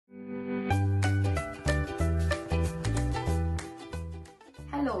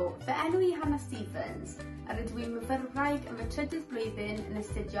Fy enw i Hannah Stephens, a rydw i'n myfyrwraig yn fy trydydd blwyddyn yn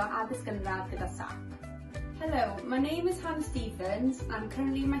astudio addysg gynradd gyda SAP. Hello, my name is Hannah Stephens. I'm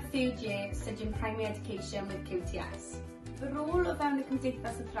currently in my third year studying primary education with QTS. Fy rôl o fewn y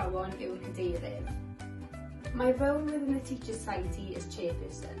Cymdeithas Athrawon yw'r cadeirydd. My role within the Teachers' Society is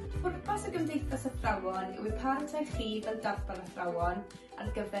chairperson. Pwrpas y Gymdeithas Athrawon yw i paratoi chi fel darpar athrawon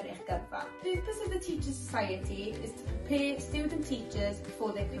ar gyfer eich gyrfa. The purpose of the Teachers' Society is to prepare student teachers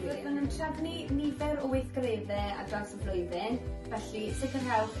for their career. Byddwn yn trefnu nifer o weithgareddau ar draws y flwyddyn, felly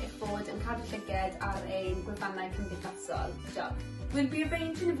sicrhewch eich bod yn cadw llyged ar ein gwefannau cymdeithasol. Diolch. We'll be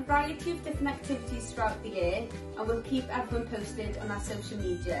arranging a variety of different activities throughout the year, and we'll keep everyone posted on our social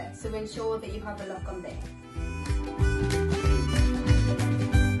media, so ensure that you have a look on there.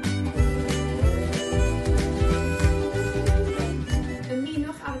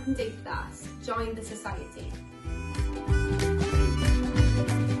 Ymunwch ar y Cymdeithas. Join the society.